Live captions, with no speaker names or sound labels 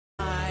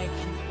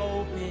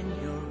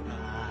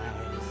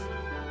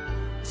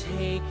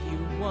take you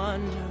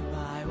wonder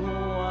by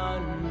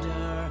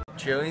wonder.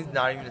 Cheerleading's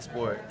not even a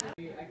sport.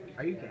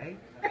 Are you gay?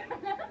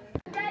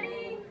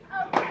 Ready?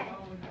 Okay.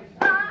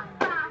 Ha,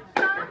 ha,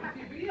 ha.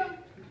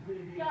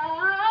 Go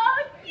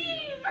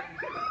team!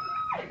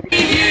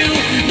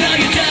 Now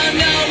you don't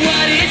know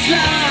what it's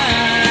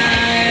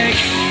like.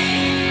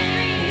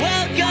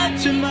 Welcome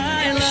to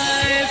my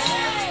life.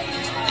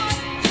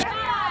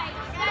 5,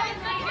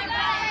 7, 6,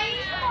 5,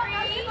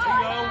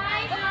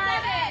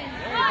 7,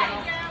 1,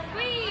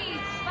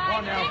 squeeze, 5,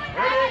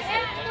 6,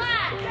 and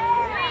flat.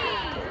 3,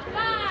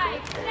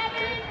 5,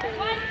 7,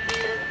 1, 2,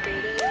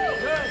 3.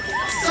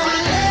 Some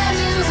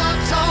legends are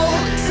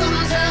told, some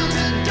turn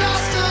to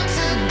dust or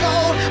to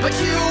gold, but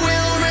you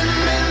will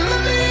remember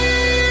me.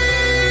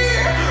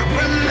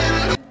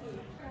 Remember.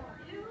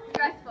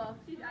 Stressful.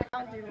 It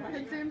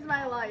consumes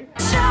my life.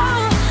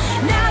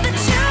 Now that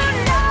you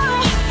know,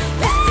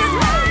 this is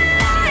my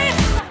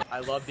life. I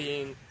love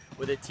being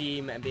with a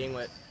team and being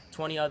with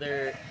 20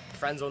 other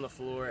friends on the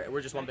floor.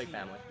 We're just one big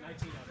family.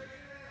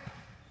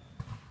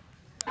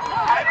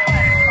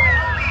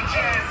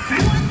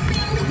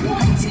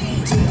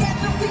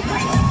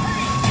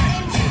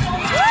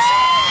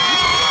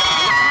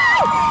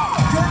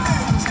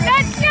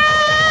 Let's go!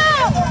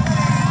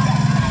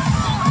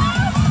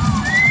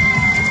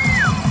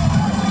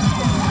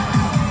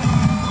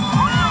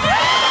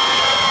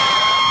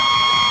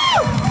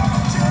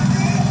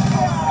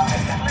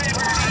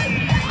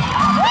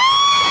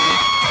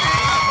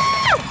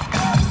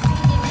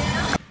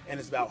 And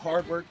it's about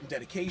hard work and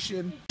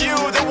dedication. You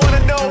that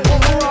wanna know what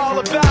we're all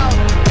about.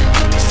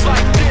 It's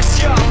like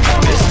this, y'all.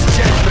 This is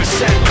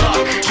 10%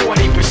 luck,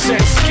 20%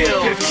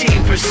 skill,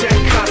 15%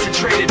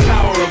 concentrated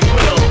power of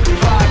will,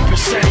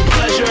 5%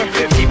 pleasure,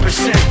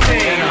 50%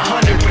 pain, and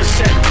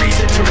 100%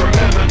 reason to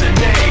remember the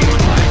name.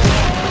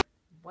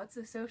 What's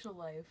a social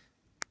life?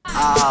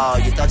 Oh,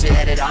 you thought you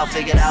had it all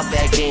figured out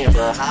back then,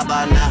 but how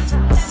about now?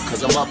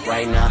 Cause I'm up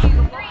right now,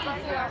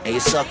 and you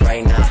suck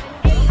right now.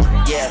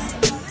 Yeah,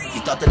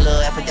 you thought the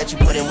little effort that you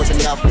put in was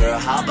enough, girl.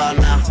 How about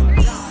now?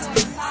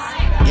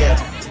 Yeah,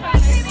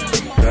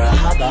 girl,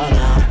 how about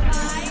now?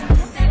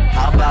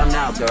 How about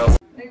now, girl?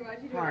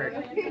 Hard.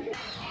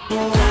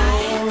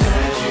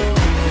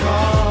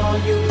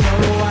 You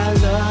know I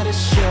love to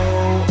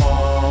show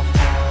off,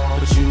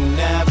 but you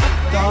never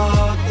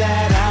thought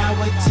that I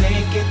would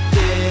take it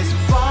this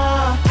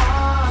far.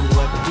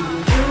 What do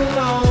you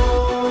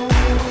know?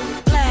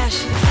 Flash.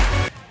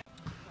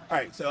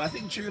 Alright, so I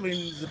think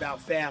cheerleading is about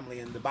family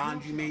and the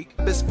bond you make.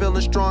 It's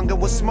feeling strong and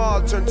what's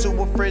small turn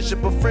to a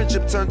friendship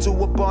turn to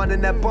a bond,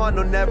 and that bond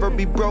will never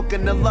be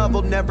broken, the love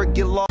will never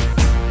get lost.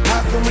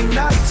 How can we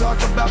not talk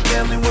about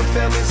family when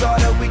family's all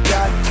that we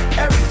got?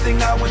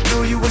 Everything I went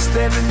through, you were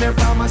standing there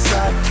by my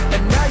side,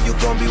 and now you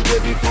gon' be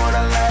with me for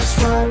the last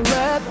ride.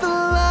 Let the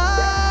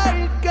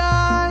light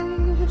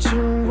guide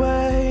your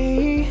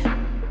way.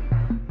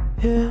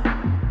 Yeah.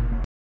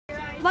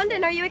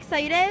 London, are you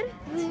excited?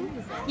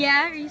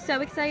 Yeah, are you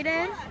so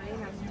excited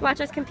to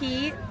watch us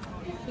compete?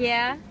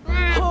 Yeah.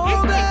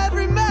 Hold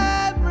every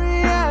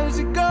memory as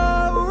you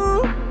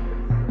go,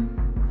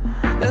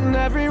 and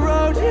every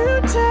road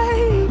you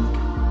take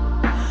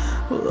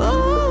will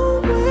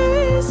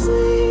always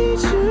lead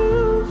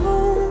you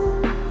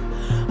home.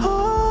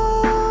 Oh,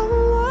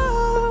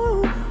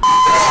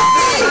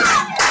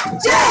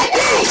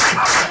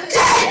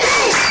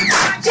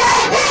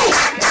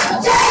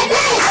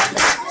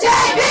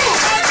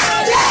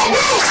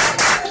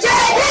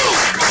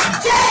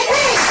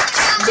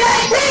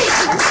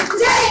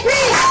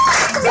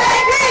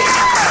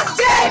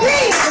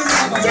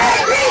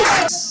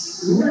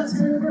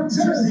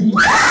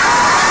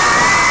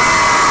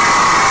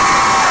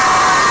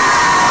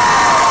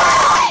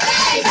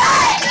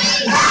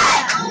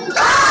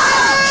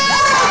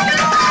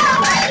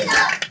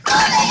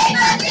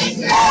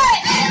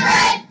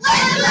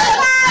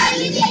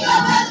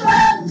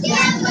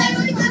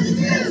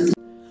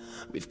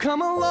 we've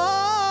come a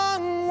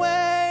long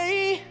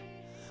way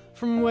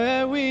from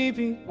where we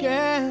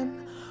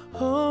began.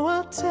 Oh,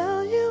 I'll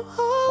tell you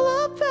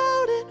all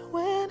about it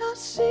when I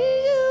see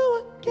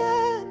you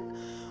again.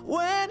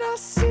 When I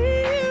see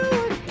you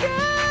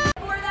again.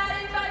 For that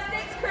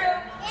 856 crew.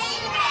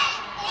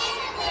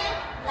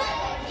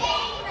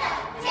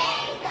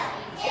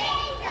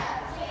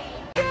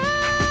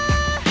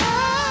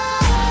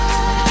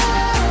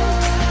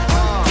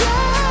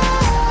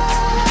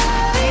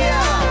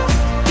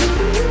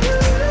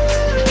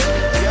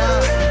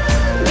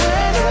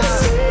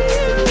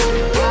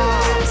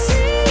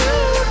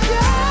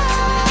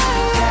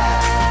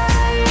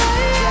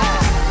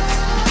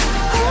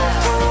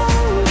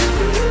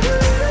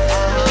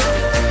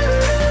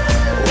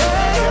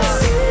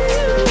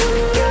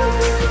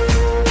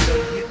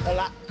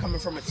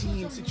 From a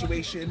team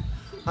situation,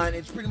 and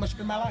it's pretty much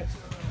been my life,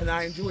 and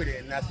I enjoyed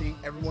it, and I think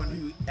everyone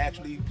who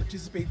actually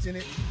participates in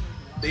it,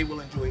 they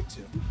will enjoy it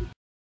too.